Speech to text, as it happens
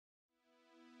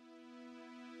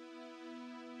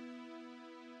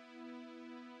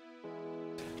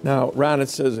Now, Ron, it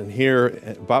says in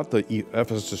here about the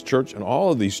Ephesus church and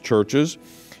all of these churches,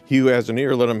 he who has an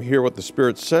ear, let him hear what the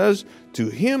Spirit says to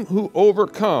him who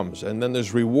overcomes. And then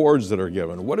there's rewards that are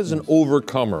given. What is an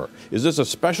overcomer? Is this a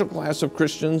special class of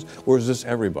Christians or is this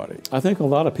everybody? I think a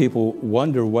lot of people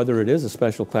wonder whether it is a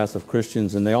special class of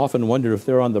Christians, and they often wonder if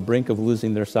they're on the brink of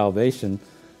losing their salvation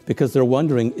because they're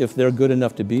wondering if they're good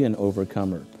enough to be an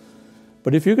overcomer.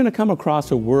 But if you're going to come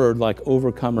across a word like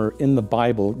overcomer in the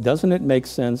Bible, doesn't it make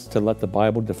sense to let the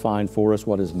Bible define for us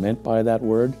what is meant by that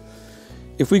word?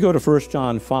 If we go to 1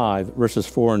 John 5, verses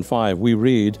 4 and 5, we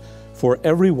read, "For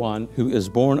everyone who is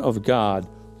born of God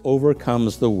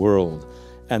overcomes the world,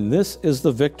 and this is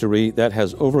the victory that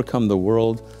has overcome the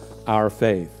world, our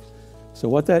faith." So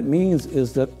what that means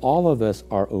is that all of us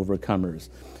are overcomers.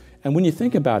 And when you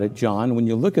think about it, John, when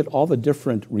you look at all the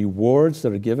different rewards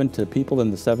that are given to people in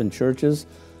the 7 churches,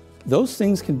 those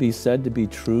things can be said to be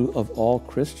true of all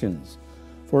Christians.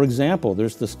 For example,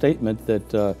 there's the statement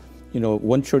that,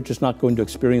 one church is not going to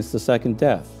experience the second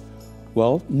death.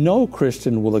 Well, no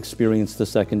Christian will experience the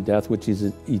second death, which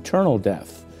is eternal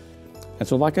death. And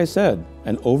so, like I said,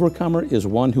 an overcomer is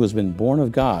one who has been born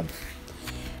of God.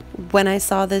 When I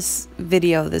saw this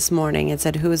video this morning, it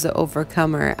said, "Who is an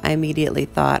overcomer?" I immediately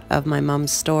thought of my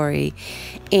mom's story.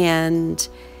 And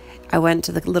I went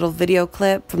to the little video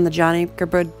clip from the John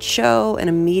Ankerberg show and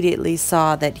immediately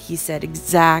saw that he said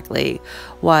exactly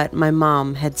what my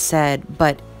mom had said.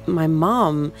 But my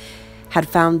mom had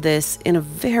found this in a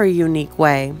very unique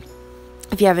way.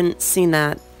 If you haven't seen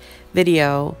that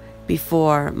video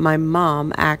before, my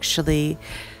mom actually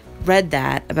read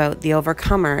that about the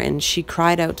overcomer, and she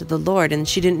cried out to the Lord, and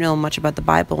she didn't know much about the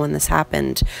Bible when this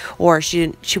happened, or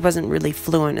she wasn't really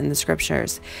fluent in the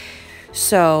scriptures.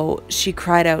 So she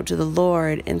cried out to the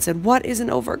Lord and said, "What is an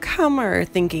overcomer?"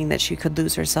 thinking that she could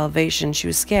lose her salvation. She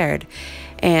was scared,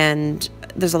 and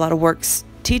there's a lot of works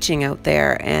teaching out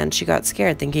there, and she got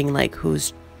scared thinking, like,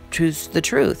 who's the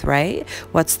truth, right?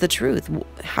 What's the truth?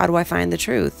 How do I find the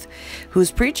truth? Who's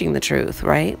preaching the truth,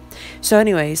 right? So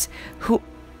anyways,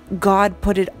 God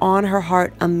put it on her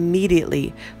heart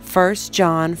immediately. 1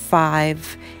 John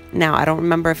 5. Now, I don't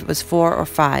remember if it was 4 or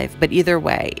 5, but either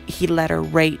way, he led her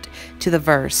right to the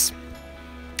verse.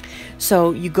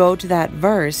 So you go to that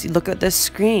verse, you look at the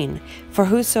screen. "For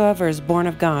whosoever is born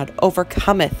of God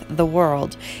overcometh the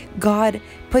world." God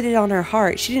put it on her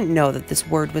heart. She didn't know that this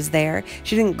word was there.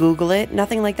 She didn't Google it,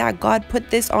 nothing like that. God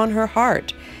put this on her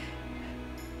heart.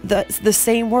 The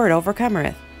same word,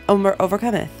 overcometh.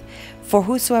 "For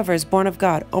whosoever is born of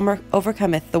God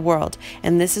overcometh the world,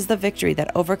 and this is the victory that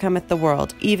overcometh the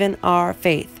world, even our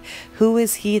faith. Who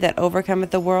is he that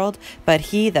overcometh the world, but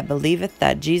he that believeth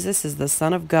that Jesus is the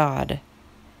Son of God?"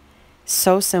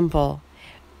 So simple.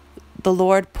 The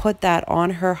Lord put that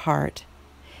on her heart,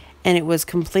 and it was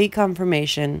complete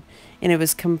confirmation, and it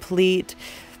was complete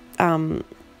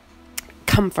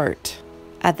comfort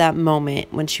at that moment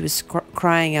when she was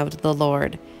crying out to the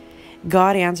Lord.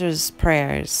 God answers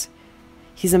prayers.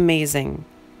 He's amazing.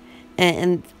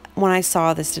 And when I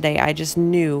saw this today, I just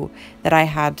knew that I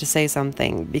had to say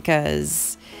something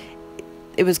because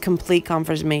it was complete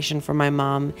confirmation for my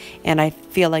mom. And I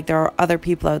feel like there are other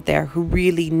people out there who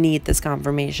really need this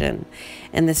confirmation.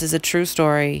 And this is a true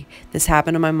story. This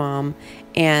happened to my mom.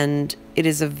 And it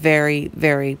is a very,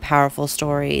 very powerful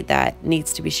story that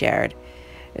needs to be shared.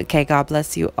 Okay, God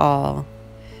bless you all.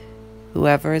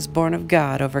 Whoever is born of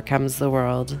God overcomes the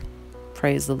world.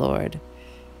 Praise the Lord.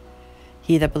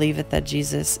 He that believeth that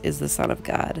Jesus is the Son of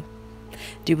God.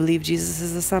 Do you believe Jesus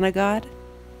is the Son of God?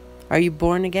 Are you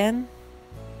born again?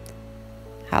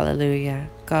 Hallelujah.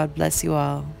 God bless you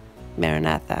all.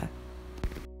 Maranatha.